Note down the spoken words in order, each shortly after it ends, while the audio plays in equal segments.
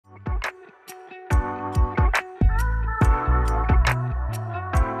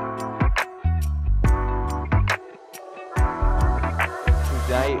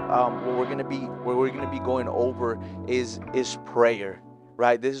what we're gonna be going over is prayer,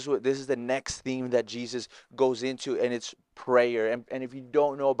 right? This is the next theme that Jesus goes into, and it's prayer. And if you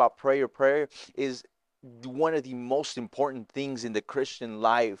don't know about prayer, prayer is one of the most important things in the Christian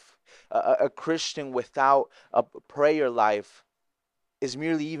life. A Christian without a prayer life is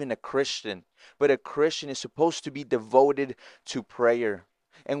merely even a Christian, but a Christian is supposed to be devoted to prayer.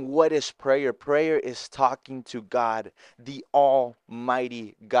 And what is prayer? Prayer is talking to God, the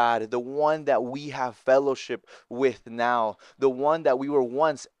Almighty God, the one that we have fellowship with now, the one that we were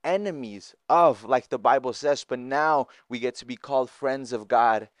once enemies of, like the Bible says, but now we get to be called friends of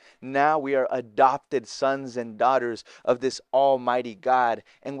God. Now we are adopted sons and daughters of this Almighty God,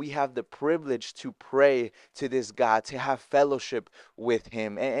 and we have the privilege to pray to this God, to have fellowship with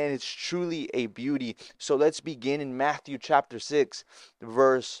him. And it's truly a beauty. So let's begin in Matthew chapter 6,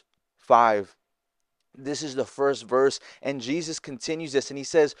 verse 5. This is the first verse, and Jesus continues this, and he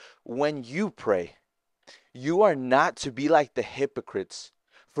says, when you pray, you are not to be like the hypocrites,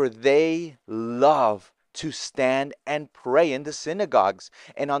 for they love to stand and pray in the synagogues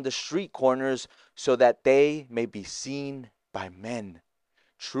and on the street corners, so that they may be seen by men.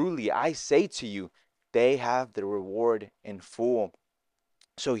 Truly, I say to you, they have the reward in full.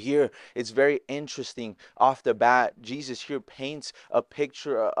 So here it's very interesting off the bat. Jesus here paints a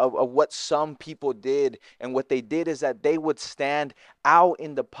picture of what some people did. And what they did is that they would stand out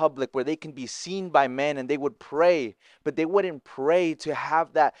in the public where they can be seen by men, and they would pray. But they wouldn't pray to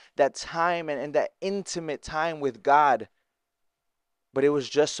have that time and that intimate time with God. But it was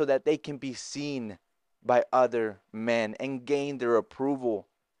just so that they can be seen by other men and gain their approval.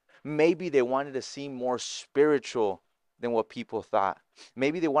 Maybe they wanted to seem more spiritual than what people thought.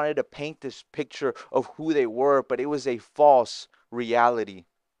 Maybe they wanted to paint this picture of who they were, but it was a false reality.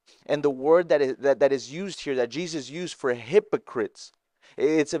 And the word that is used here, that Jesus used for hypocrites,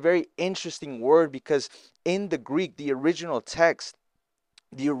 it's a very interesting word, because in the Greek, the original text,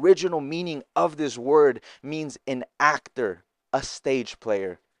 the original meaning of this word means an actor, a stage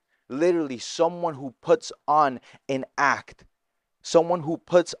player. Literally, someone who puts on an act, someone who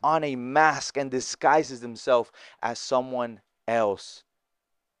puts on a mask and disguises himself as someone else.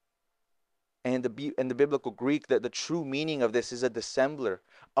 And in the biblical Greek, the true meaning of this is a dissembler,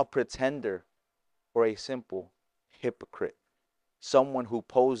 a pretender, or a simple hypocrite. Someone who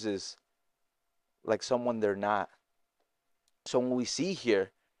poses like someone they're not. So when we see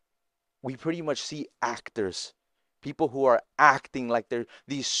here, we pretty much see actors, people who are acting like they're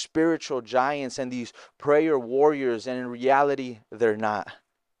these spiritual giants and these prayer warriors, and in reality, they're not.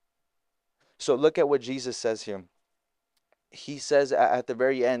 So look at what Jesus says here. He says at the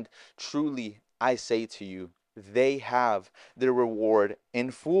very end, truly I say to you, they have their reward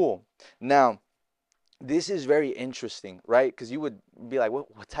in full. Now, this is very interesting, right? Because you would be like,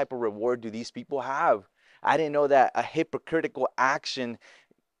 what type of reward do these people have? I didn't know that a hypocritical action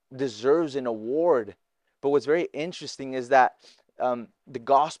deserves an award. But what's very interesting is that the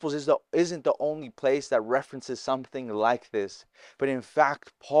Gospels isn't the only place that references something like this. But in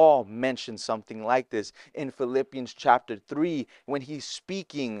fact, Paul mentioned something like this in Philippians chapter 3 when he's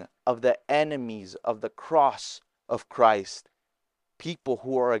speaking of the enemies of the cross of Christ, people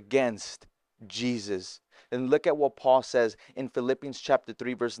who are against Jesus. And look at what Paul says in Philippians chapter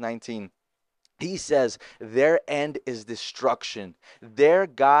 3, verse 19. He says, their end is destruction. Their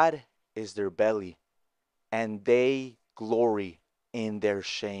God is their belly, and they glory in their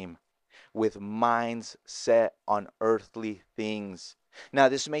shame, with minds set on earthly things. Now,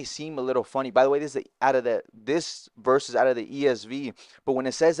 this may seem a little funny. By the way, this verse is out of the ESV. But when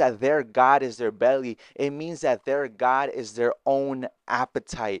it says that their God is their belly, it means that their God is their own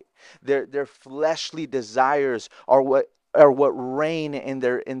appetite. Their fleshly desires are what reign in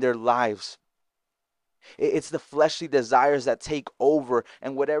their lives. It's the fleshly desires that take over,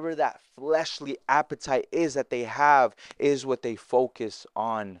 and whatever that fleshly appetite is that they have is what they focus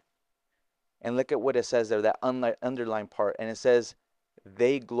on. And look at what it says there, that underlined part. And it says,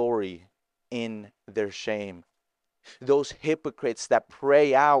 they glory in their shame. Those hypocrites that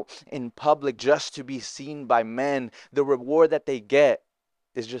pray out in public just to be seen by men, the reward that they get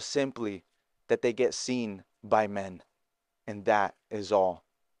is just simply that they get seen by men. And that is all.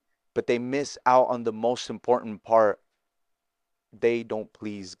 But they miss out on the most important part. They don't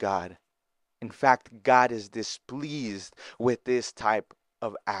please God. In fact, God is displeased with this type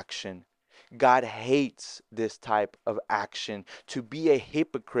of action. God hates this type of action. To be a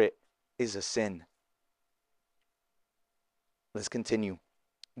hypocrite is a sin. Let's continue.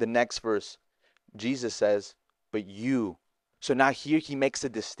 The next verse, Jesus says, but you So now here he makes a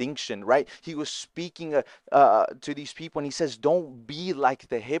distinction, right? He was speaking to these people and he says, don't be like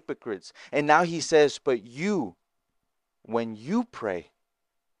the hypocrites. And now he says, but you, when you pray,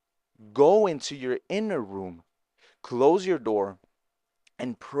 go into your inner room, close your door,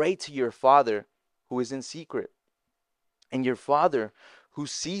 and pray to your Father who is in secret. And your Father who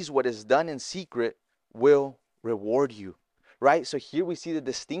sees what is done in secret will reward you, right? So here we see the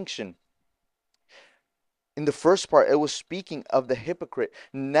distinction. In the first part, it was speaking of the hypocrite.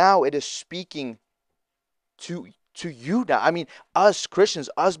 Now it is speaking to you now. I mean, us Christians,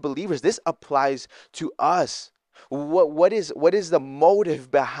 us believers, this applies to us. What is the motive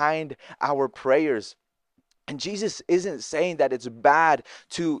behind our prayers? And Jesus isn't saying that it's bad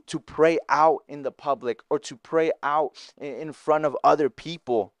to pray out in the public or to pray out in front of other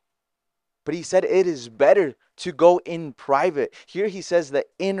people. But he said it is better to go in private. Here he says the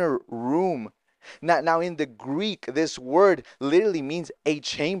inner room. Now in the Greek, this word literally means a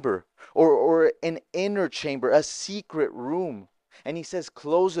chamber or an inner chamber, a secret room. And he says,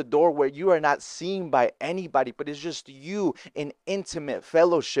 close the door where you are not seen by anybody, but it's just you in intimate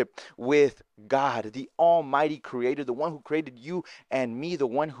fellowship with God, the Almighty Creator, the one who created you and me, the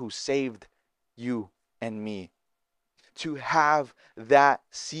one who saved you and me. To have that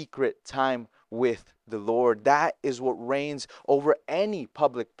secret time with the Lord. That is what reigns over any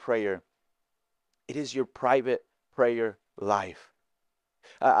public prayer. It is your private prayer life.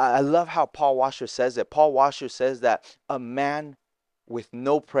 I love how Paul Washer says it. Paul Washer says that a man with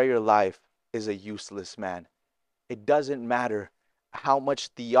no prayer life is a useless man. It doesn't matter how much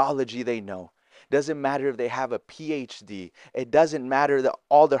theology they know. It doesn't matter if they have a PhD. It doesn't matter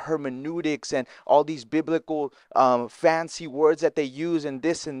all the hermeneutics and all these biblical fancy words that they use and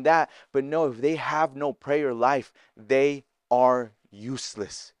this and that. But no, if they have no prayer life, they are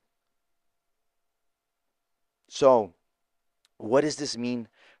useless. So, what does this mean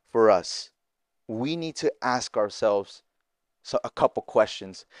for us? We need to ask ourselves a couple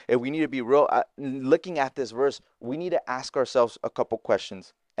questions. If we need to be real, looking at this verse, we need to ask ourselves a couple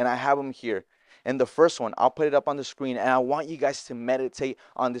questions. And I have them here. And the first one, I'll put it up on the screen, and I want you guys to meditate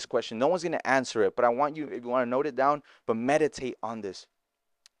on this question. No one's going to answer it, but I want you, if you want to note it down, but meditate on this.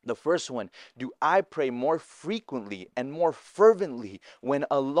 The first one, do I pray more frequently and more fervently when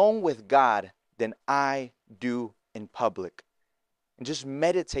alone with God than I do in public? And just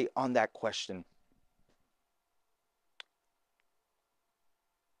meditate on that question.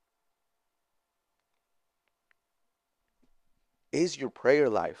 Is your prayer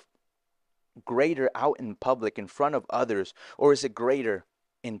life greater out in public in front of others, or is it greater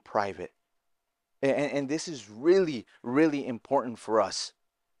in private? And this is really, really important for us,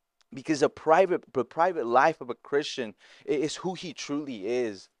 because the private life of a Christian is who he truly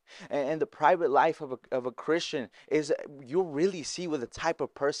is. And the private life of a Christian is, you'll really see what the type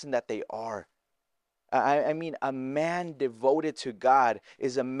of person that they are. I mean, a man devoted to God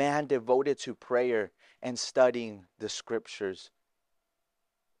is a man devoted to prayer and studying the scriptures.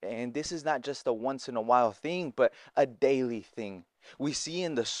 And this is not just a once in a while thing, but a daily thing. We see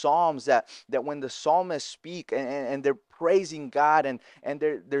in the Psalms that when the psalmists speak and they're praising God and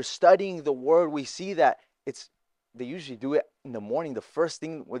they're studying the word, we see that they usually do it in the morning, the first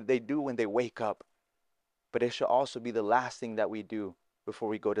thing what they do when they wake up. But it should also be the last thing that we do before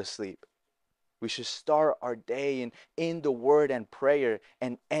we go to sleep. We should start our day in the word and prayer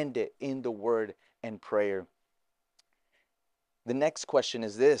and end it in the word and prayer. The next question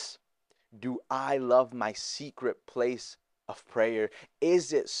is this: do I love my secret place of prayer?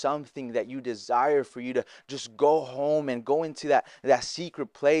 Is it something that you desire for you to just go home and go into that secret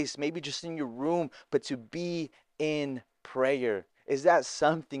place, maybe just in your room, but to be in prayer? Is that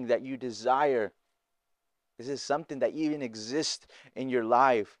something that you desire? Is it something that even exists in your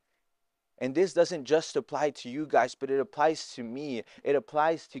life? And this doesn't just apply to you guys, but it applies to me. It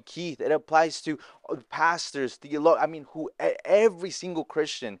applies to Keith. It applies to pastors, theologians. I mean, every single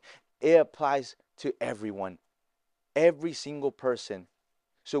Christian. It applies to everyone, every single person.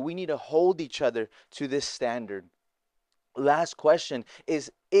 So we need to hold each other to this standard. Last question is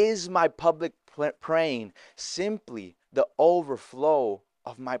my public praying simply the overflow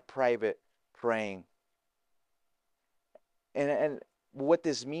of my private praying? And what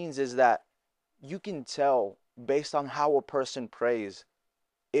this means is that you can tell based on how a person prays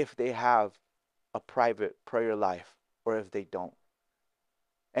if they have a private prayer life or if they don't.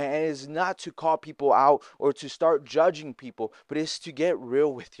 And it's not to call people out or to start judging people, but it's to get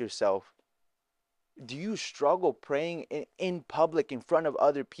real with yourself. Do you struggle praying in public in front of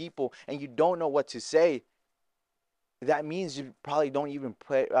other people and you don't know what to say? That means you probably don't even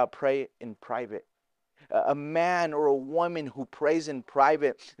pray in private. A man or a woman who prays in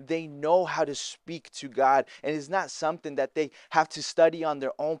private, they know how to speak to God. And it's not something that they have to study on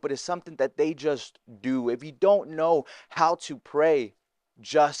their own, but it's something that they just do. If you don't know how to pray,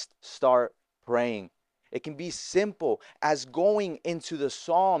 just start praying. It can be simple as going into the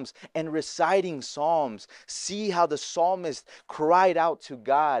Psalms and reciting Psalms. See how the psalmist cried out to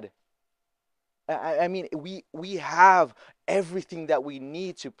God. I mean, we have everything that we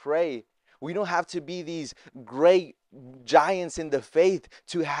need to pray. We don't have to be these great giants in the faith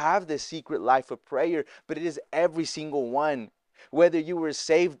to have the secret life of prayer, but it is every single one. Whether you were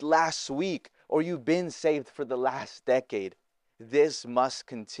saved last week or you've been saved for the last decade, this must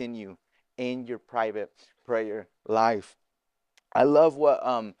continue in your private prayer life. I love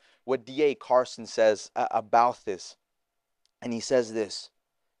what D.A. Carson says about this. And he says this.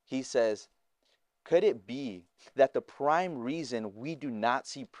 He says, could it be that the prime reason we do not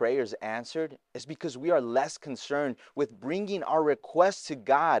see prayers answered is because we are less concerned with bringing our requests to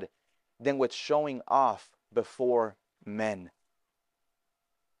God than with showing off before men?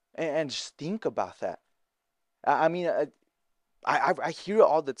 And just think about that. I mean, I hear it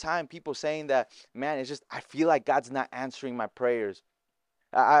all the time. People saying that, man, it's just, I feel like God's not answering my prayers.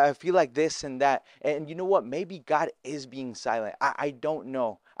 I feel like this and that. And you know what? Maybe God is being silent. I don't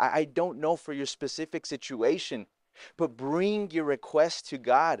know. I don't know for your specific situation. But bring your request to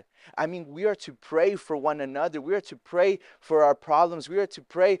God. I mean, we are to pray for one another. We are to pray for our problems. We are to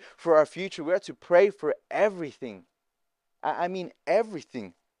pray for our future. We are to pray for everything. I mean,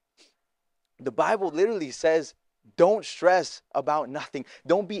 everything. The Bible literally says, don't stress about nothing.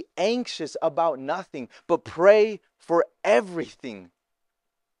 Don't be anxious about nothing, but pray for everything.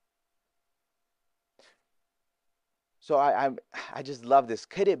 So I just love this.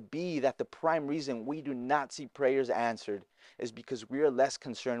 Could it be that the prime reason we do not see prayers answered is because we are less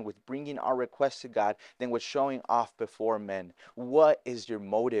concerned with bringing our requests to God than with showing off before men? What is your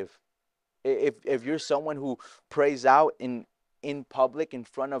motive? If you're someone who prays out in public in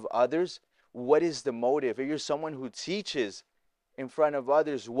front of others, what is the motive? If you're someone who teaches in front of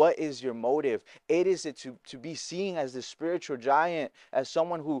others, what is your motive? It is to be seen as the spiritual giant, as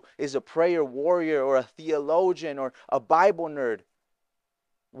someone who is a prayer warrior or a theologian or a Bible nerd.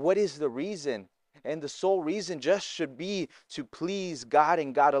 What is the reason? And the sole reason just should be to please God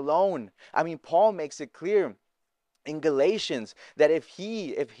and God alone. I mean, Paul makes it clear in Galatians that if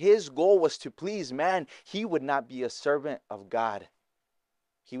his goal was to please man, he would not be a servant of God.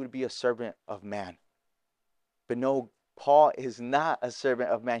 He would be a servant of man. But no, Paul is not a servant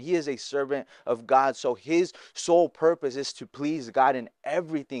of man. He is a servant of God. So his sole purpose is to please God in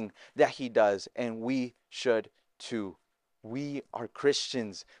everything that he does. And we should too. We are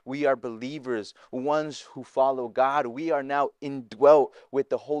Christians. We are believers, ones who follow God. We are now indwelt with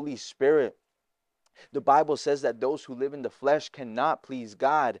the Holy Spirit. The Bible says that those who live in the flesh cannot please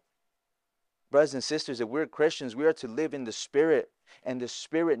God. Brothers and sisters, if we're Christians, we are to live in the Spirit. And the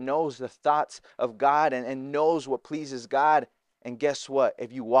Spirit knows the thoughts of God and knows what pleases God. And guess what?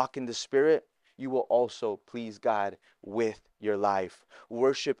 If you walk in the Spirit, you will also please God with your life.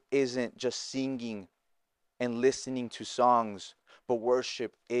 Worship isn't just singing and listening to songs, but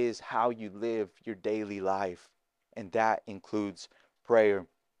worship is how you live your daily life. And that includes prayer.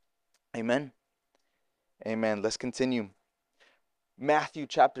 Amen. Amen. Let's continue. Matthew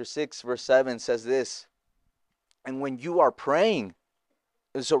chapter 6 verse 7 says this. And when you are praying,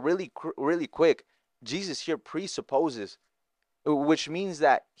 so really quick, Jesus here presupposes, which means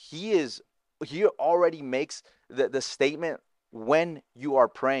that he already makes the statement when you are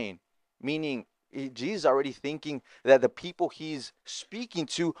praying, meaning Jesus is already thinking that the people he's speaking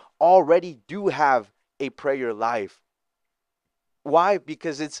to already do have a prayer life. Why?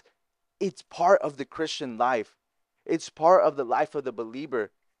 Because it's part of the Christian life. It's part of the life of the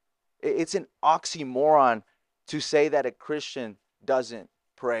believer. It's an oxymoron to say that a Christian doesn't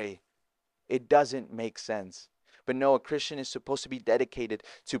pray. It doesn't make sense. But no, a Christian is supposed to be dedicated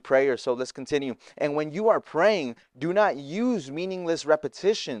to prayer. So let's continue. And when you are praying, do not use meaningless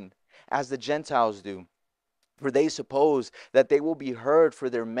repetition as the Gentiles do, for they suppose that they will be heard for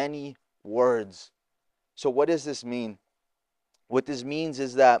their many words. So what does this mean? What this means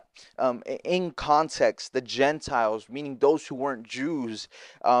is that in context, the Gentiles, meaning those who weren't Jews,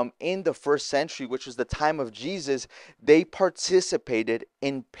 in the first century, which was the time of Jesus, they participated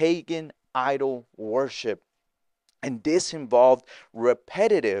in pagan idol worship. And this involved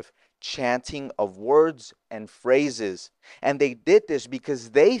repetitive chanting of words and phrases. And they did this because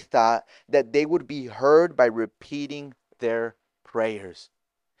they thought that they would be heard by repeating their prayers.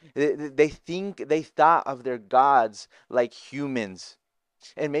 They thought of their gods like humans.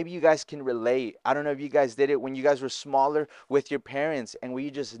 And maybe you guys can relate. I don't know if you guys did it when you guys were smaller with your parents, and where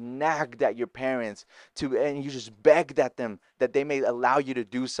you just nagged at your parents and you just begged at them that they may allow you to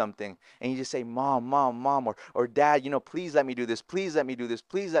do something. And you just say, Mom, Mom, Mom, or Dad, please let me do this. Please let me do this.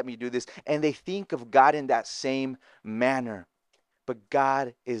 Please let me do this. And they think of God in that same manner. But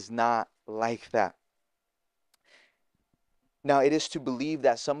God is not like that. Now, it is to believe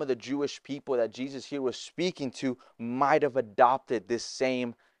that some of the Jewish people that Jesus here was speaking to might have adopted this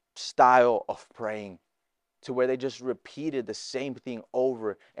same style of praying, to where they just repeated the same thing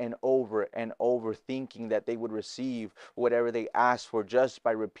over and over and over, thinking that they would receive whatever they asked for just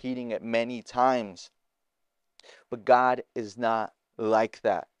by repeating it many times. But God is not like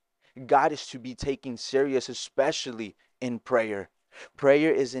that. God is to be taken serious, especially in prayer.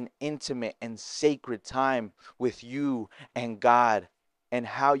 Prayer is an intimate and sacred time with you and God, and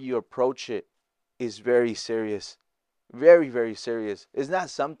how you approach it is very serious. Very, very serious. It's not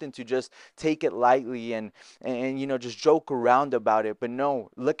something to just take it lightly and just joke around about it. But no,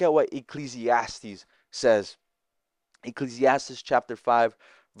 look at what Ecclesiastes says. Ecclesiastes chapter 5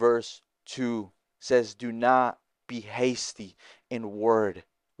 verse 2 says, "Do not be hasty in word."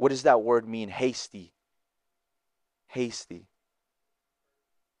 What does that word mean? Hasty. Hasty.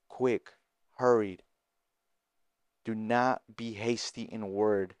 Quick. Hurried. Do not be hasty in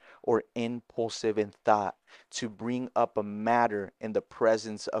word or impulsive in thought to bring up a matter in the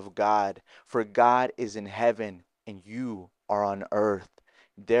presence of God. For God is in heaven and you are on earth.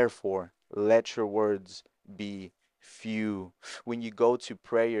 Therefore, let your words be few. When you go to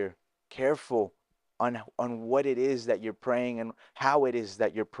prayer, careful on what it is that you're praying and how it is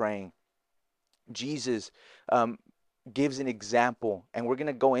that you're praying. Jesus um, gives an example, and we're going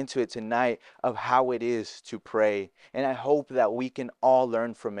to go into it tonight, of how it is to pray. And I hope that we can all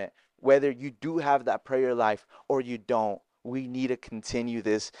learn from it. Whether you do have that prayer life or you don't, we need to continue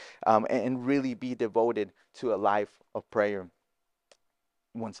this and really be devoted to a life of prayer.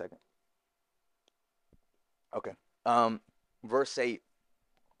 One second. Okay. Um, verse 8.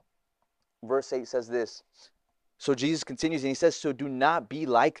 Verse 8 says this. So Jesus continues and he says, "So do not be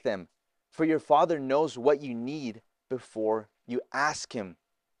like them, for your Father knows what you need before you ask him."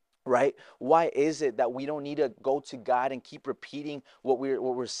 Right? Why is it that we don't need to go to God and keep repeating what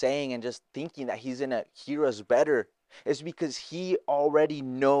we're saying and just thinking that he's going to hear us better? It's because he already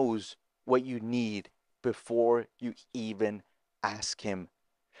knows what you need before you even ask him.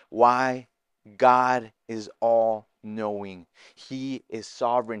 Why? God is all knowing. He is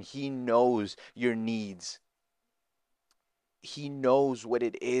sovereign. He knows your needs. He knows what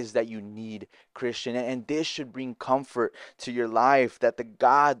it is that you need, Christian. And this should bring comfort to your life, that the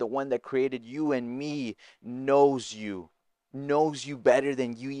God, the one that created you and me, knows you better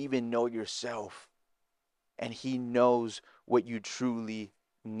than you even know yourself. And he knows what you truly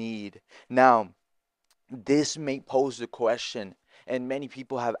need. Now, this may pose the question, and many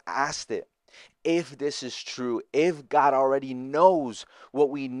people have asked it. If this is true, if God already knows what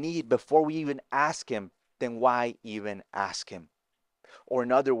we need before we even ask him, then why even ask him? Or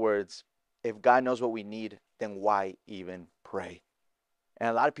in other words, if God knows what we need, then why even pray? And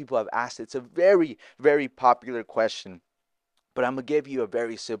a lot of people have asked, it's a very, very popular question, but I'm going to give you a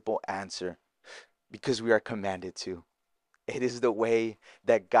very simple answer, because we are commanded to. It is the way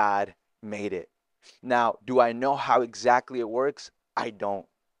that God made it. Now, do I know how exactly it works? I don't.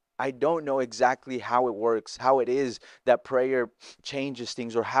 I don't know exactly how it works, how it is that prayer changes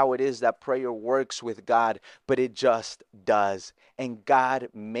things, or how it is that prayer works with God, but it just does. And God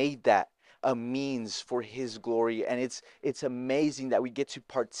made that a means for his glory, and it's amazing that we get to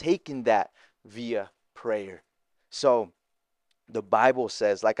partake in that via prayer. So, the Bible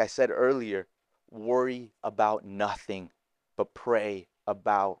says, like I said earlier, worry about nothing, but pray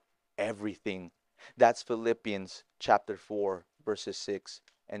about everything. That's Philippians chapter 4, verses 6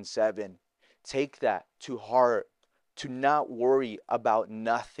 and 7. Take that to heart, to not worry about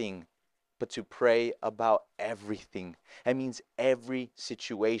nothing, but to pray about everything. That means every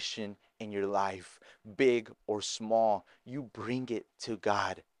situation in your life, big or small, you bring it to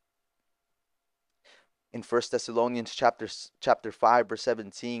God. In 1 Thessalonians chapter 5 verse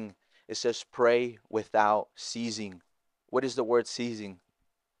 17, it says pray without ceasing. What is the word ceasing?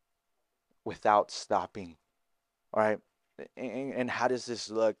 Without stopping. All right? And how does this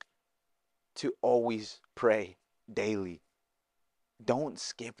look? To always pray daily. Don't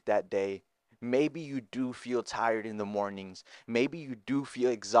skip that day. Maybe you do feel tired in the mornings. Maybe you do feel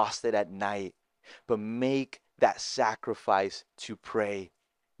exhausted at night. But make that sacrifice to pray.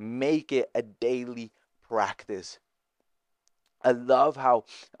 Make it a daily practice. I love how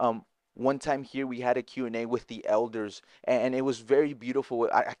One time here we had a Q&A with the elders, and it was very beautiful.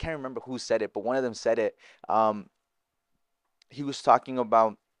 I can't remember who said it, but one of them said it. Um, he was talking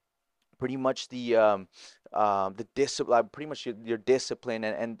about pretty much the discipline, pretty much your discipline,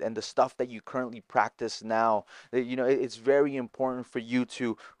 and the stuff that you currently practice now. That, it's very important for you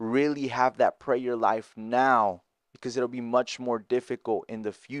to really have that prayer life now, because it'll be much more difficult in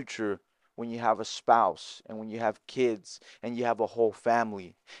the future when you have a spouse and when you have kids and you have a whole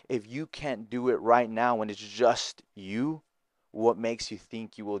family. If you can't do it right now when it's just you, what makes you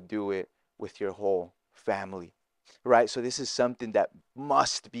think you will do it with your whole family? Right? So this is something that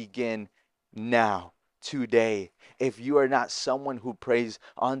must begin now, today. If you are not someone who prays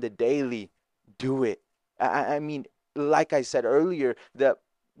on the daily, do it. I mean, like I said earlier, that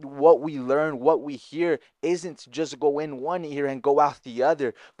what we learn, what we hear, isn't to just go in one ear and go out the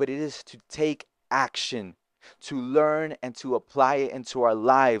other, but it is to take action, to learn and to apply it into our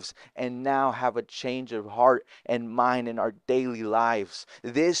lives, and now have a change of heart and mind in our daily lives.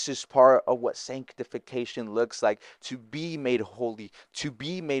 This is part of what sanctification looks like, to be made holy, to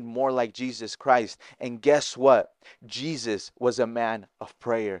be made more like Jesus Christ. And guess what? Jesus was a man of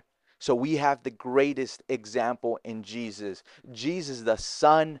prayer. So we have the greatest example in Jesus. Jesus, the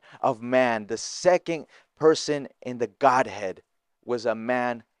Son of Man, the second person in the Godhead, was a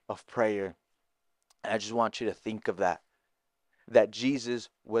man of prayer. And I just want you to think of that Jesus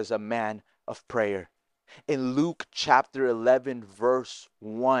was a man of prayer. In Luke chapter 11, verse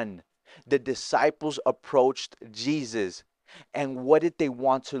 1, the disciples approached Jesus. And what did they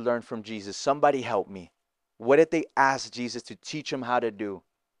want to learn from Jesus? Somebody help me. What did they ask Jesus to teach them how to do?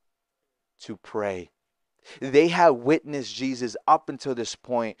 To pray. They had witnessed Jesus up until this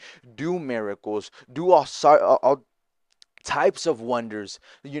point do miracles, do all types of wonders,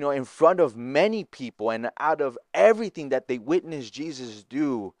 in front of many people. And out of everything that they witnessed Jesus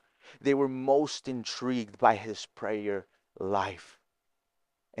do, they were most intrigued by his prayer life.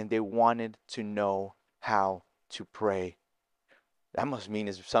 And they wanted to know how to pray. That must mean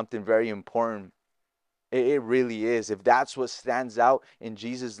it's something very important. It really is. If that's what stands out in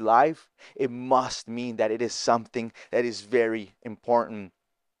Jesus' life, it must mean that it is something that is very important.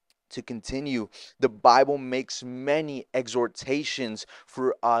 To continue, the Bible makes many exhortations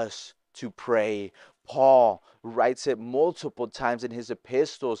for us to pray. Paul writes it multiple times in his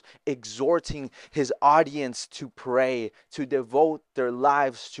epistles, exhorting his audience to pray, to devote their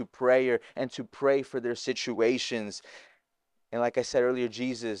lives to prayer, and to pray for their situations. And like I said earlier,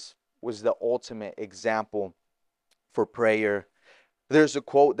 Jesus was the ultimate example for prayer. There's a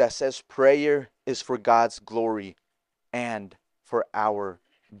quote that says, "Prayer is for God's glory and for our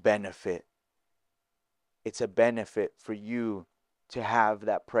benefit." It's a benefit for you to have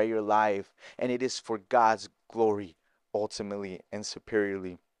that prayer life, and it is for God's glory ultimately and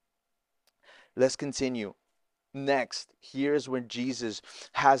superiorly. Let's continue. Next, here's when Jesus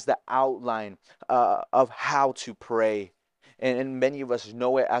has the outline of how to pray. And many of us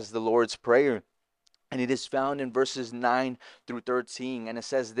know it as the Lord's Prayer. And it is found in verses 9 through 13. And it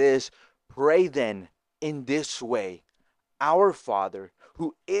says this: "Pray then in this way: Our Father,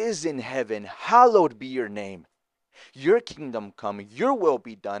 who is in heaven, hallowed be your name. Your kingdom come, your will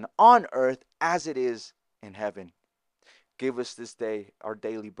be done on earth as it is in heaven. Give us this day our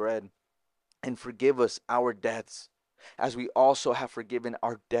daily bread, and forgive us our debts, as we also have forgiven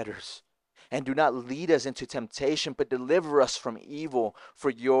our debtors. And do not lead us into temptation, but deliver us from evil. For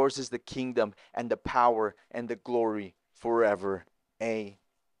yours is the kingdom and the power and the glory forever.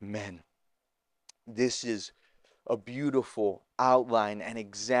 Amen." This is a beautiful outline and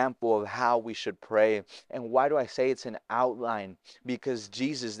example of how we should pray. And why do I say it's an outline? Because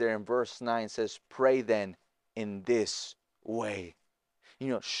Jesus there in verse 9 says, "Pray then in this way."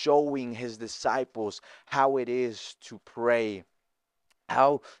 Showing his disciples how it is to pray,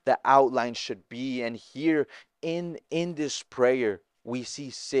 how the outline should be. And here in this prayer, we see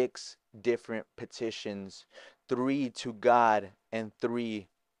 6 different petitions, 3 to God and 3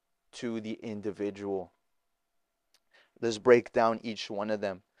 to the individual. Let's break down each one of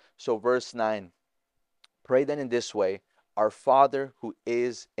them. So verse 9, "Pray then in this way: Our Father who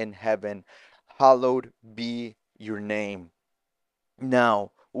is in heaven, hallowed be your name."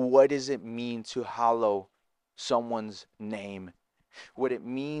 Now, what does it mean to hallow someone's name? What it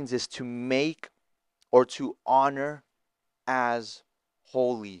means is to make or to honor as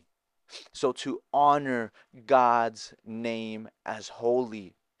holy. So to honor God's name as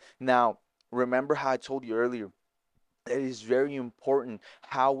holy. Now, remember how I told you earlier, it is very important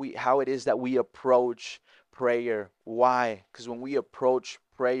how it is that we approach prayer. Why? Because when we approach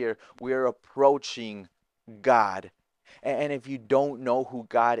prayer, we are approaching God. And if you don't know who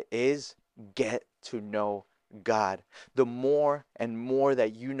God is, get to know God. The more and more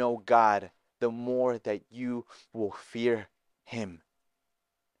that you know God, the more that you will fear Him.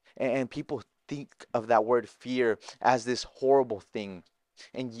 And people think of that word fear as this horrible thing.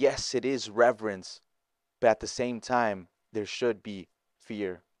 And yes, it is reverence, but at the same time, there should be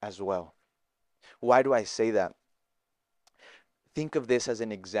fear as well. Why do I say that? Think of this as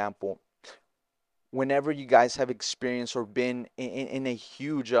an example. Whenever you guys have experienced or been in a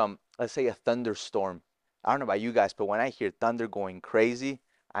huge, let's say a thunderstorm, I don't know about you guys, but when I hear thunder going crazy,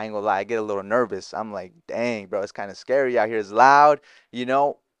 I ain't gonna lie, I get a little nervous. I'm like, dang, bro, it's kind of scary out here. It's loud, you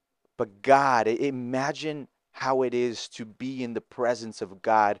know. But God, imagine how it is to be in the presence of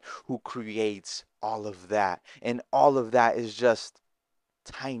God who creates all of that. And all of that is just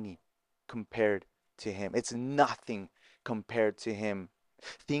tiny compared to Him. It's nothing compared to Him.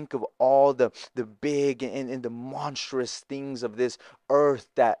 Think of all the big and the monstrous things of this earth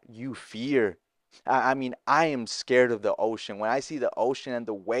that you fear. I mean, I am scared of the ocean. When I see the ocean and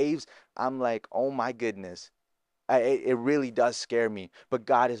the waves, I'm like, oh my goodness. It really does scare me. But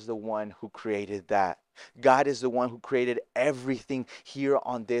God is the one who created that. God is the one who created everything here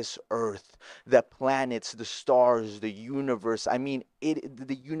on this earth, the planets, the stars, the universe. I mean,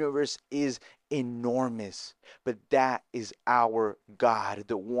 the universe is enormous, but that is our God,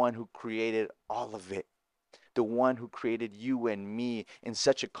 the one who created all of it, the one who created you and me in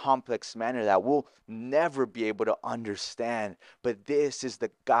such a complex manner that we'll never be able to understand. But this is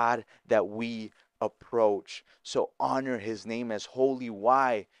the God that we approach. So honor his name as holy.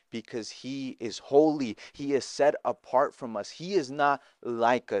 Why? Because he is holy. He is set apart from us. He is not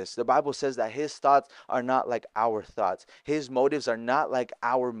like us. The Bible says that his thoughts are not like our thoughts. His motives are not like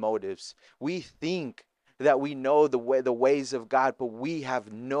our motives. We think that we know the ways of God, but we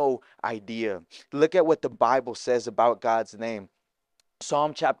have no idea. Look at what the Bible says about God's name.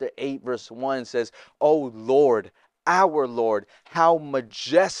 Psalm chapter 8 verse 1 says, "O Lord, our Lord, how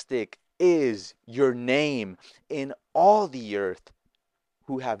majestic is your name in all the earth,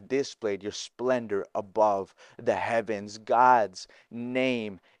 who have displayed your splendor above the heavens." God's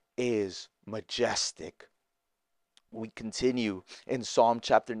name is majestic. We continue in Psalm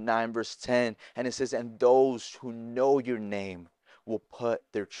chapter 9 verse 10, and it says, "And those who know your name will put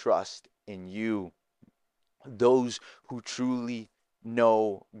their trust in you." Those who truly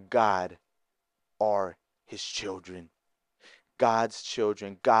know God are his children. God's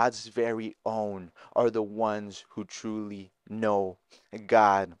children, God's very own, are the ones who truly know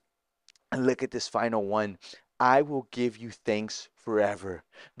God. And look at this final one. "I will give you thanks forever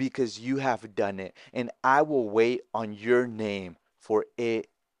because you have done it, and I will wait on your name, for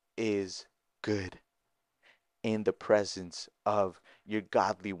it is good in the presence of your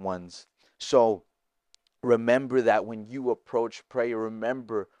godly ones." So remember that when you approach prayer,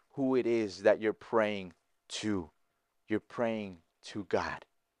 remember who it is that you're praying to. You're praying to God.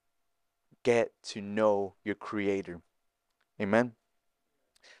 Get to know your Creator. Amen.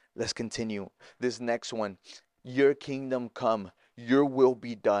 Let's continue. This next one. "Your kingdom come, your will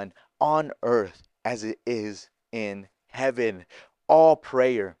be done on earth as it is in heaven." All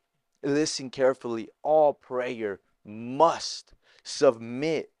prayer, listen carefully, all prayer must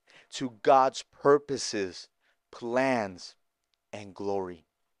submit to God's purposes, plans, and glory.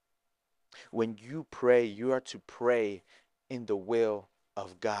 When you pray, you are to pray in the will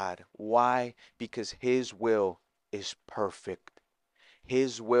of God. Why? Because His will is perfect.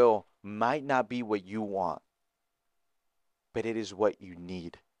 His will might not be what you want, but it is what you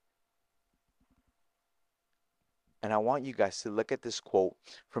need. And I want you guys to look at this quote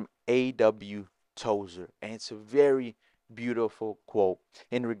from A.W. Tozer. And it's a very beautiful quote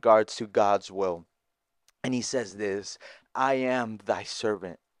in regards to God's will. And he says this: "I am thy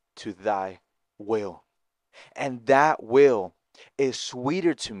servant to thy will. And that will is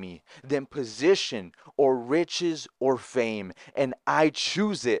sweeter to me than position or riches or fame. And I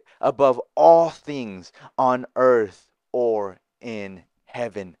choose it above all things on earth or in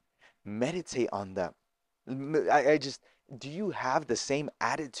heaven." Meditate on that. I just, do you have the same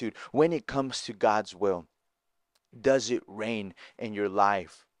attitude when it comes to God's will? Does it reign in your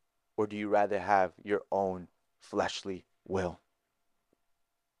life? Or do you rather have your own fleshly will?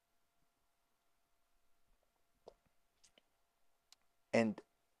 And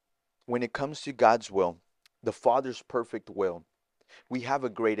when it comes to God's will, the Father's perfect will, we have a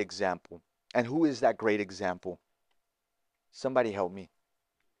great example. And who is that great example? Somebody help me.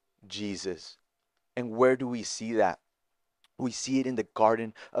 Jesus. And where do we see that? We see it in the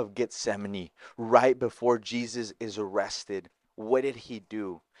Garden of Gethsemane, right before Jesus is arrested. What did he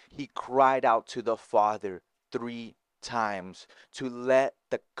do? He cried out to the Father 3 times to let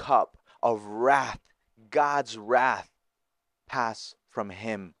the cup of wrath, God's wrath, pass from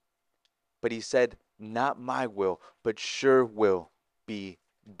him. But he said, not my will, but your will be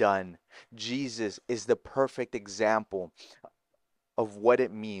done. Jesus is the perfect example of what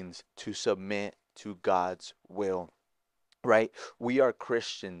it means to submit to God's will, right? We are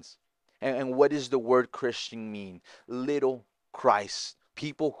Christians. And what does the word Christian mean? Little Christ.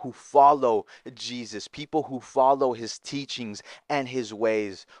 People who follow Jesus, people who follow his teachings and his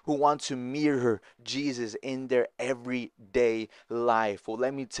ways, who want to mirror Jesus in their everyday life. Well,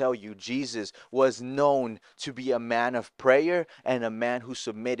 let me tell you, Jesus was known to be a man of prayer and a man who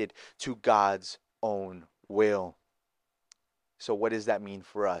submitted to God's own will. So, what does that mean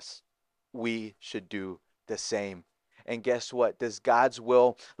for us? We should do the same. And guess what? Does God's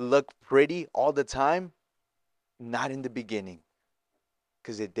will look pretty all the time? Not in the beginning,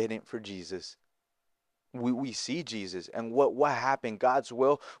 because it didn't for Jesus. We see Jesus, and what happened? God's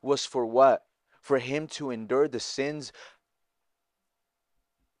will was for what? For him to endure the sins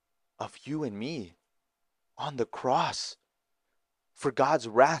of you and me on the cross. For God's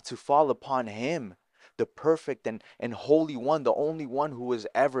wrath to fall upon him, the perfect and holy one, the only one who was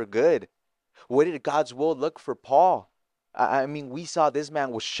ever good. What did God's will look for Paul? I mean, we saw this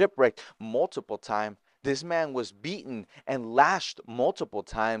man was shipwrecked multiple times. This man was beaten and lashed multiple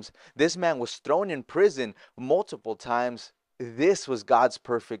times. This man was thrown in prison multiple times. This was God's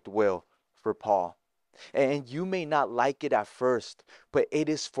perfect will for Paul. And you may not like it at first, but it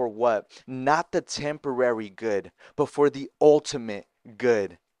is for what? Not the temporary good, but for the ultimate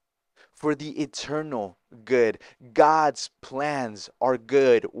good, for the eternal good. God's plans are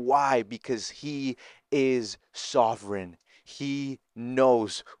good. Why? Because he is sovereign. He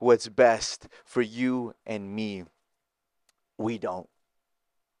knows what's best for you and me. We don't.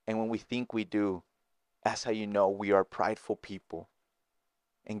 And when we think we do, that's how you know we are prideful people.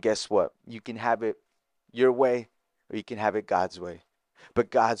 And guess what? You can have it your way or you can have it God's way.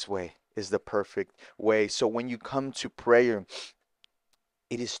 But God's way is the perfect way. So when you come to prayer,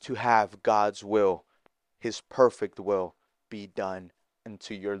 it is to have God's will, his perfect will, be done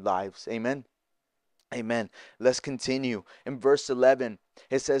into your lives. Amen. Amen. Let's continue. In verse 11,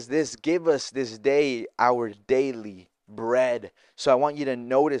 it says this, give us this day our daily bread. So I want you to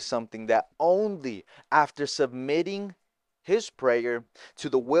notice something, that only after submitting his prayer to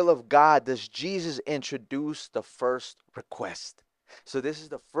the will of God does Jesus introduce the first request. So this is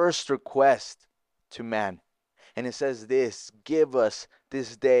the first request to man. And it says this, give us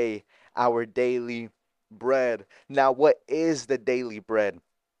this day our daily bread. Now, what is the daily bread?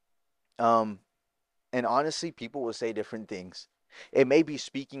 And honestly, people will say different things. It may be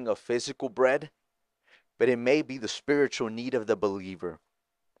speaking of physical bread, but it may be the spiritual need of the believer.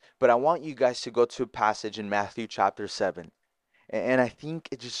 But I want you guys to go to a passage in Matthew chapter 7. And I think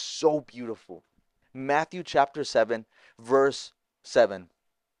it's just so beautiful. Matthew chapter 7, verse 7.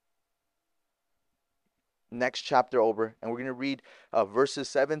 Next chapter over, and we're going to read verses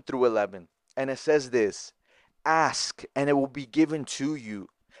 7 through 11. And it says this, ask and it will be given to you.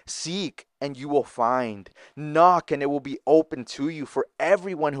 Seek and you will find. Knock and it will be open to you. For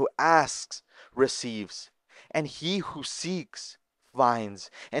everyone who asks receives, and he who seeks finds,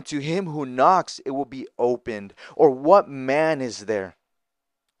 and to him who knocks it will be opened. Or what man is there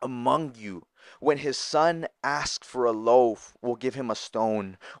among you, when his son asks for a loaf, will give him a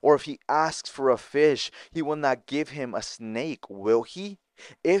stone? Or if he asks for a fish, he will not give him a snake, will he?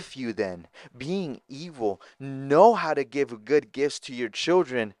 If you then, being evil, know how to give good gifts to your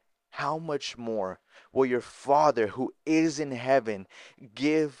children, how much more will your Father who is in heaven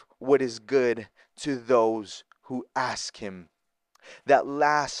give what is good to those who ask him? That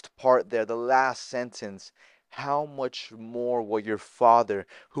last part there, the last sentence, how much more will your Father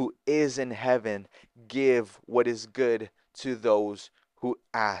who is in heaven give what is good to those who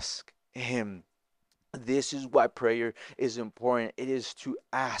ask him? This is why prayer is important. It is to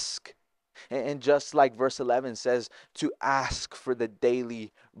ask. And just like verse 11 says, to ask for the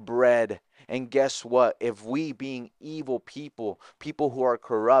daily bread. And guess what? If we, being evil people, people who are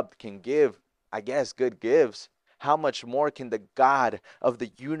corrupt, can give, I guess, good gifts, how much more can the God of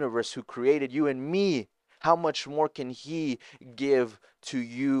the universe who created you and me, how much more can he give to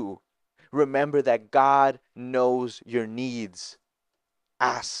you? Remember that God knows your needs.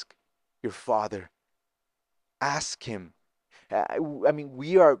 Ask your Father. Ask him. I mean,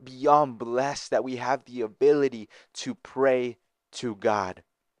 we are beyond blessed that we have the ability to pray to God.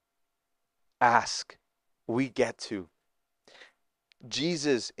 Ask. We get to.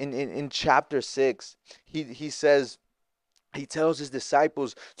 Jesus in chapter 6, he says, he tells his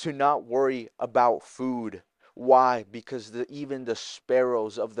disciples to not worry about food. Why? Because even the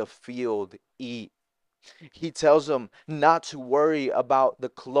sparrows of the field eat. He tells them not to worry about the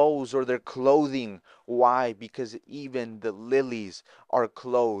clothes or their clothing. Why? Because even the lilies are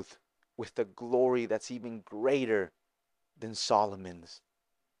clothed with the glory that's even greater than Solomon's.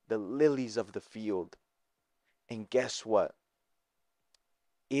 The lilies of the field. And guess what?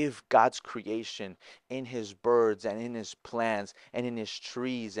 If God's creation, in his birds and in his plants and in his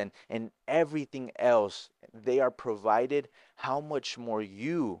trees and everything else, they are provided, how much more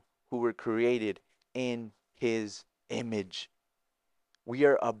you who were created in his image? We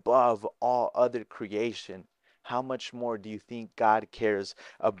are above all other creation. How much more do you think God cares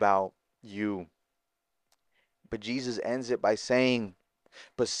about you? But Jesus ends it by saying,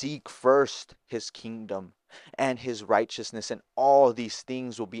 but seek first his kingdom and his righteousness, and all these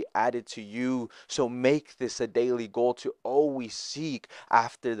things will be added to you. So make this a daily goal to always seek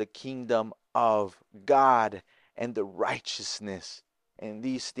after the kingdom of God and the righteousness. And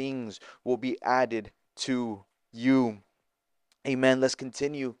these things will be added to you. Amen. Let's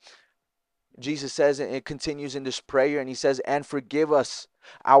continue. Jesus says, and it continues in this prayer, and he says, and forgive us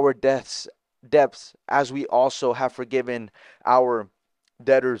our debts as we also have forgiven our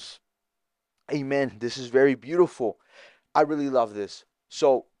debtors. Amen. This is very beautiful. I really love this.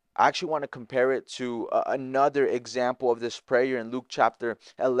 So I actually want to compare it to another example of this prayer in Luke chapter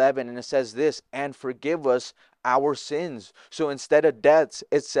 11. And it says this, and forgive us our sins. So instead of debts,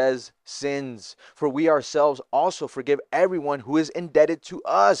 it says sins. For we ourselves also forgive everyone who is indebted to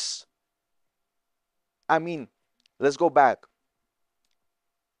us. I mean, let's go back.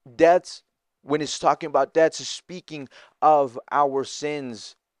 Debts, when it's talking about debts, is speaking of our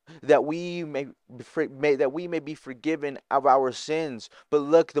sins, that we may be forgiven of our sins. But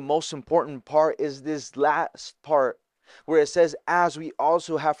look, the most important part is this last part where it says, as we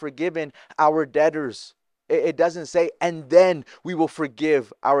also have forgiven our debtors. It doesn't say, and then we will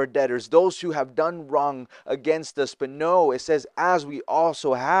forgive our debtors, those who have done wrong against us. But no, it says, as we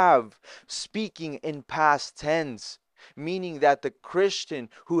also have, speaking in past tense, meaning that the Christian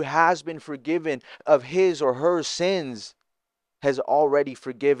who has been forgiven of his or her sins has already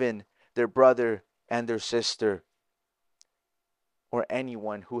forgiven their brother and their sister or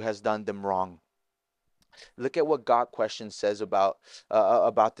anyone who has done them wrong. Look at what God question says about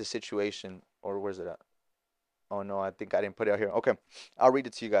the situation. Or where's it at? Oh no, I think I didn't put it out here. Okay, I'll read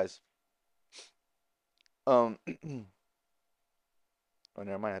it to you guys. Oh,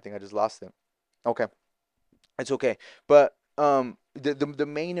 never mind. I think I just lost it. Okay, it's okay. But the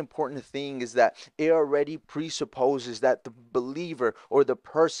main important thing is that it already presupposes that the believer or the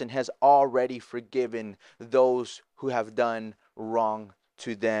person has already forgiven those who have done wrong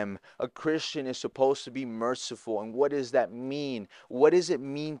to them. A Christian is supposed to be merciful. And what does that mean? What does it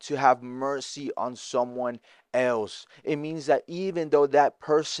mean to have mercy on someone else? It means that even though that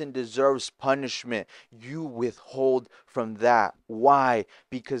person deserves punishment, you withhold from that. Why?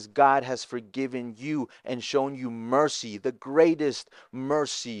 Because God has forgiven you and shown you mercy, the greatest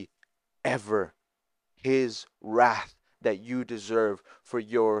mercy ever, his wrath that you deserve for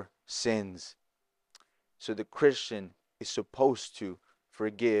your sins. So the Christian is supposed to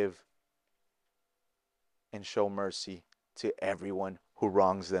forgive and show mercy to everyone who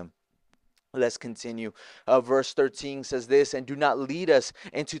wrongs them. Let's continue. Verse 13 says this, and do not lead us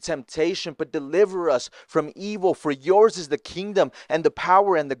into temptation, but deliver us from evil. For yours is the kingdom and the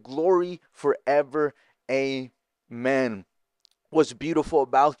power and the glory forever. Amen. What's beautiful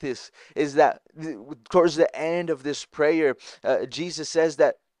about this is that towards the end of this prayer, Jesus says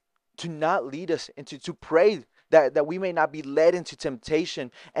that to not lead us into, to pray that we may not be led into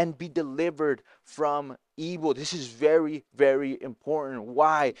temptation and be delivered from evil. This is very, very important.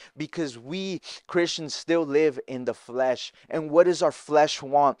 Why? Because we Christians still live in the flesh. And what does our flesh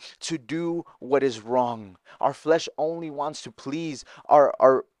want? To do what is wrong. Our flesh only wants to please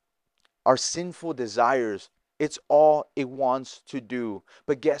our sinful desires. It's all it wants to do.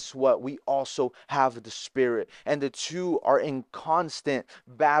 But guess what? We also have the Spirit, and the two are in constant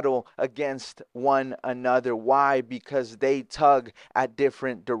battle against one another. Why? Because they tug at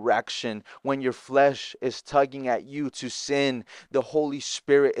different direction. When your flesh is tugging at you to sin, the Holy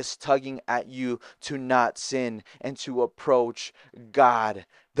Spirit is tugging at you to not sin and to approach God.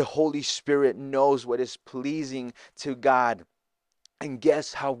 The Holy Spirit knows what is pleasing to God. And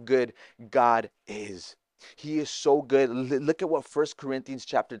guess how good God is. He is so good. Look at what 1 Corinthians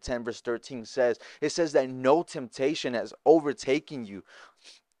chapter 10 verse 13 says. It says that no temptation has overtaken you,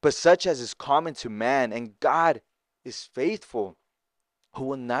 but such as is common to man, and God is faithful, who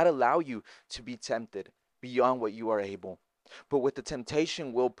will not allow you to be tempted beyond what you are able, but with the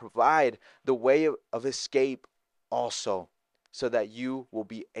temptation will provide the way of escape also, so that you will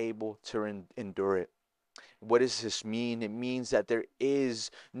be able to endure it. What does this mean? It means that there is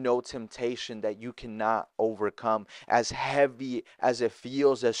no temptation that you cannot overcome. As heavy as it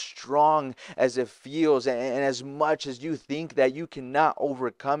feels, as strong as it feels, and as much as you think that you cannot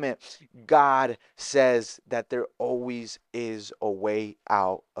overcome it, God says that there always is a way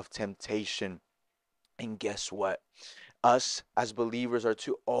out of temptation. And guess what? Us as believers are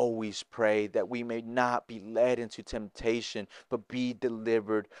to always pray that we may not be led into temptation, but be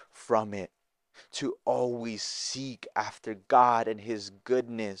delivered from it, to always seek after God and His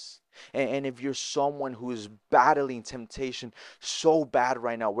goodness. And if you're someone who is battling temptation so bad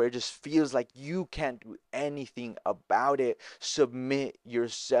right now, where it just feels like you can't do anything about it, submit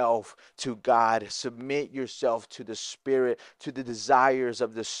yourself to God. Submit yourself to the Spirit, to the desires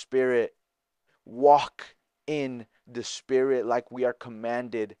of the Spirit. Walk in the Spirit like we are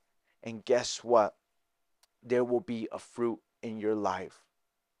commanded. And guess what? There will be a fruit in your life.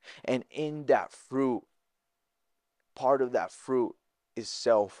 And in that fruit, part of that fruit is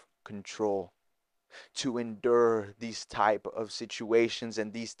self-control, to endure these type of situations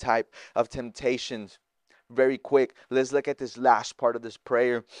and these type of temptations. Very quick, let's look at this last part of this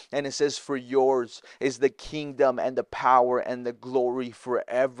prayer. And it says, for yours is the kingdom and the power and the glory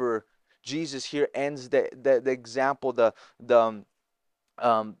forever. Jesus here ends the example, the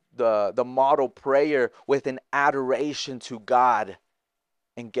model prayer with an adoration to God.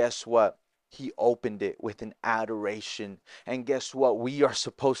 And guess what? He opened it with an adoration. And guess what? We are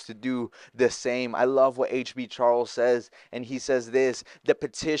supposed to do the same. I love what H.B. Charles says. And he says this: the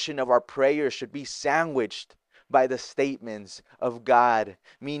petition of our prayer should be sandwiched by the statements of God,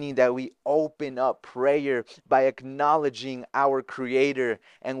 meaning that we open up prayer by acknowledging our Creator,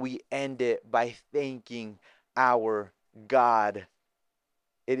 and we end it by thanking our God.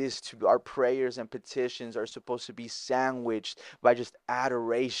 It is to our prayers and petitions are supposed to be sandwiched by just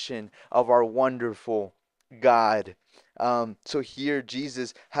adoration of our wonderful God. So here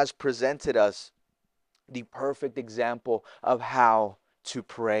Jesus has presented us the perfect example of how to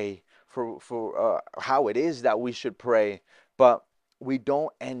pray, for how it is that we should pray. But we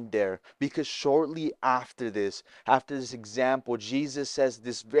don't end there, because shortly after this example, Jesus says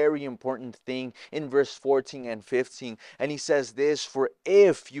this very important thing in verse 14 and 15. And he says this: for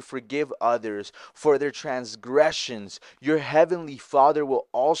if you forgive others for their transgressions, your heavenly Father will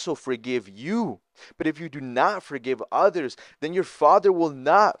also forgive you. But if you do not forgive others, then your Father will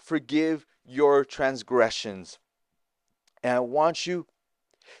not forgive your transgressions. And I want you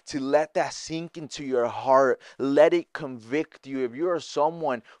to let that sink into your heart. Let it convict you. If you are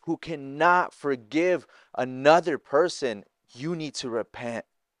someone who cannot forgive another person, you need to repent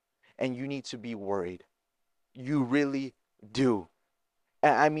and you need to be worried. You really do.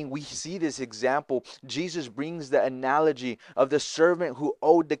 I mean, we see this example. Jesus brings the analogy of the servant who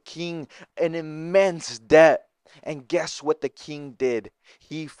owed the king an immense debt. And guess what the king did?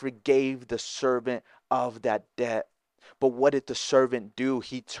 He forgave the servant of that debt. But what did the servant do?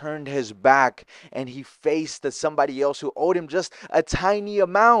 He turned his back and he faced somebody else who owed him just a tiny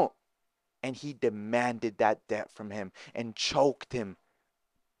amount. And he demanded that debt from him and choked him.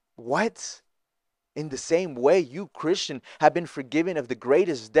 What? In the same way, you, Christian, have been forgiven of the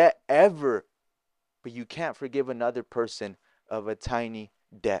greatest debt ever, but you can't forgive another person of a tiny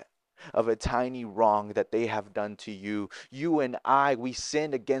debt, of a tiny wrong that they have done to you. You and I, we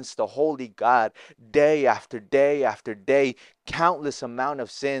sinned against the holy God day after day after day, countless amount of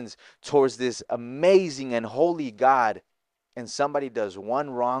sins towards this amazing and holy God. And somebody does one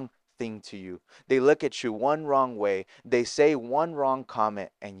wrong thing to you. They look at you one wrong way. They say one wrong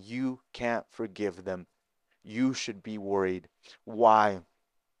comment, and you can't forgive them. You should be worried. Why?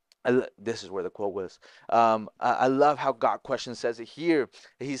 This is where the quote was. I love how God Question says it here.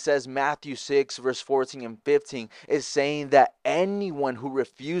 He says Matthew 6 verse 14 and 15 is saying that anyone who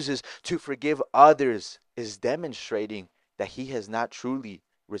refuses to forgive others is demonstrating that he has not truly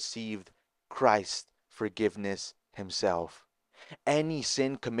received Christ's forgiveness himself. Any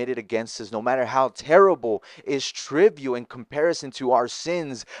sin committed against us, no matter how terrible, is trivial in comparison to our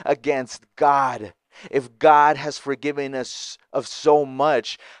sins against God. If God has forgiven us of so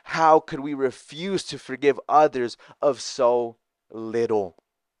much, how could we refuse to forgive others of so little?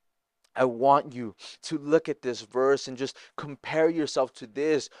 I want you to look at this verse and just compare yourself to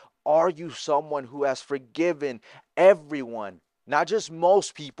this. Are you someone who has forgiven everyone? Not just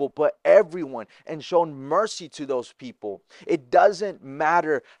most people, but everyone, and shown mercy to those people. It doesn't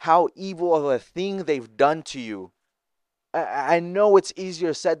matter how evil of a thing they've done to you. I know it's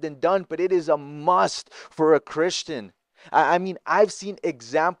easier said than done, but it is a must for a Christian. I mean, I've seen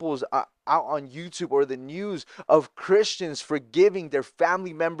examples. out on YouTube or the news of Christians forgiving their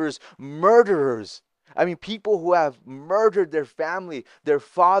family members' murderers. I mean, people who have murdered their family, their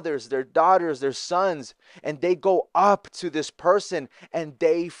fathers, their daughters, their sons, and they go up to this person and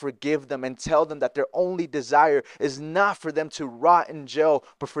they forgive them and tell them that their only desire is not for them to rot in jail,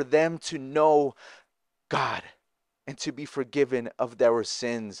 but for them to know God and to be forgiven of their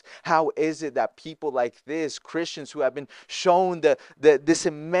sins. How is it that people like this, Christians who have been shown this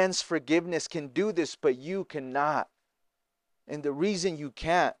immense forgiveness, can do this, but you cannot? And the reason you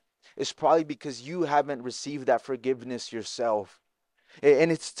can't is probably because you haven't received that forgiveness yourself.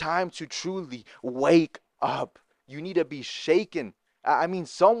 And it's time to truly wake up. You need to be shaken. I mean,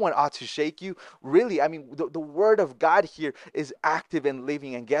 someone ought to shake you. Really, I mean, the word of God here is active and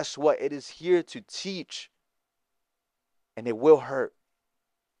living. And guess what? It is here to teach. And it will hurt.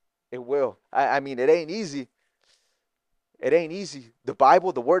 It will. I mean, it ain't easy. It ain't easy. The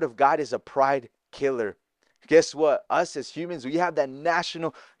Bible, the word of God, is a pride killer. Guess what? Us as humans, we have that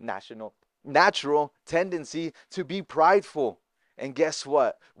natural tendency to be prideful. And guess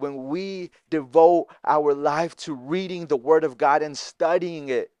what? When we devote our life to reading the Word of God and studying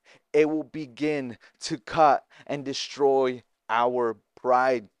it, it will begin to cut and destroy our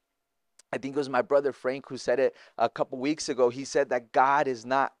pride. I think it was my brother Frank who said it a couple weeks ago. He said that God is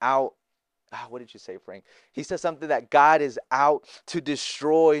not out. What did you say, Frank? He said something that God is out to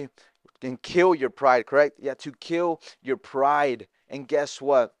destroy and kill your pride, correct? Yeah, to kill your pride. And guess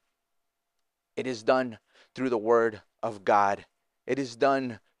what? It is done through the Word of God. It is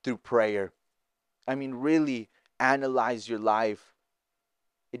done through prayer. I mean, really analyze your life.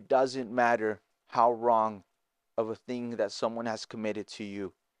 It doesn't matter how wrong of a thing that someone has committed to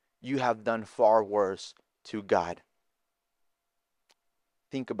you. You have done far worse to God.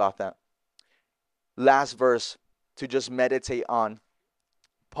 Think about that. Last verse to just meditate on.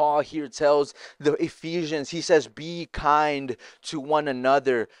 Paul here tells the Ephesians, he says, be kind to one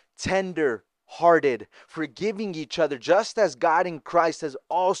another, tender hearted, forgiving each other, just as God in Christ has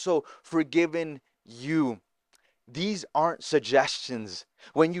also forgiven you. These aren't suggestions.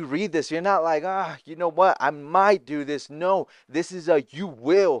 When you read this, you're not like, you know what, I might do this. No, this is a you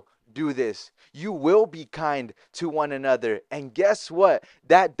will do this. You will be kind to one another. And guess what?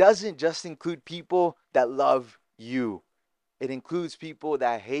 That doesn't just include people that love you. It includes people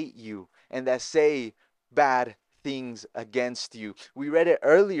that hate you and that say bad things against you. We read it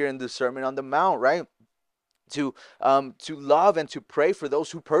earlier in the Sermon on the Mount, right? To love and to pray for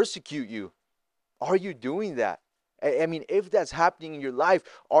those who persecute you. Are you doing that? I mean, if that's happening in your life,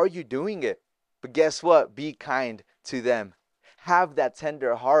 are you doing it? But guess what? Be kind to them. Have that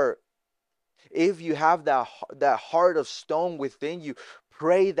tender heart. If you have that heart of stone within you,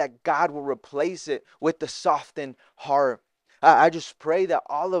 pray that God will replace it with the softened heart. I just pray that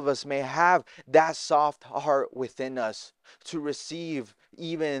all of us may have that soft heart within us to receive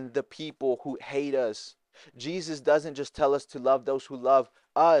even the people who hate us. Jesus doesn't just tell us to love those who love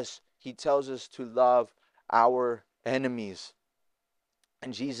us. He tells us to love our enemies.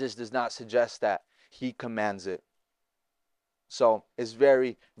 And Jesus does not suggest that. He commands it. So it's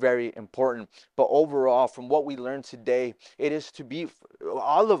very, very important. But overall, from what we learned today, it is to be,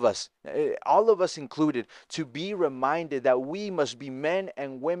 all of us included, to be reminded that we must be men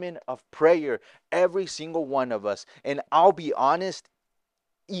and women of prayer, every single one of us. And I'll be honest,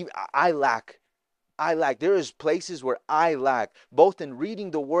 I lack. There is places where I lack, both in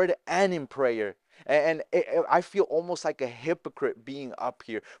reading the word and in prayer. And I feel almost like a hypocrite being up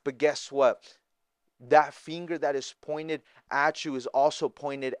here. But guess what? That finger that is pointed at you is also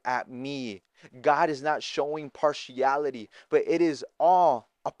pointed at me. God is not showing partiality, but it is all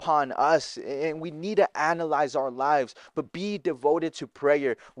upon us, and we need to analyze our lives, but be devoted to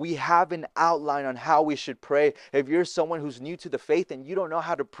prayer. We have an outline on how we should pray. If you're someone who's new to the faith and you don't know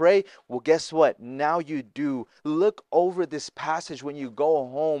how to pray, well, guess what? Now you do. Look over this passage when you go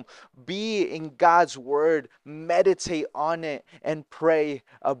home. Be in God's word, meditate on it, and pray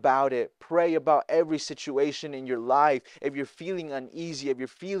about it. Pray about every situation in your life. If you're feeling uneasy, if you're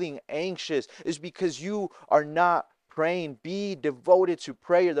feeling anxious, it's because you are not praying. Be devoted to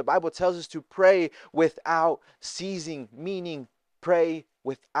prayer. The Bible tells us to pray without ceasing, meaning pray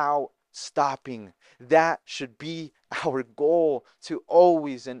without stopping. That should be our goal, to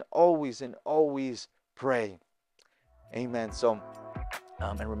always and always and always pray. Amen. So,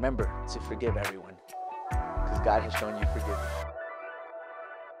 and remember to forgive everyone, because God has shown you forgiveness.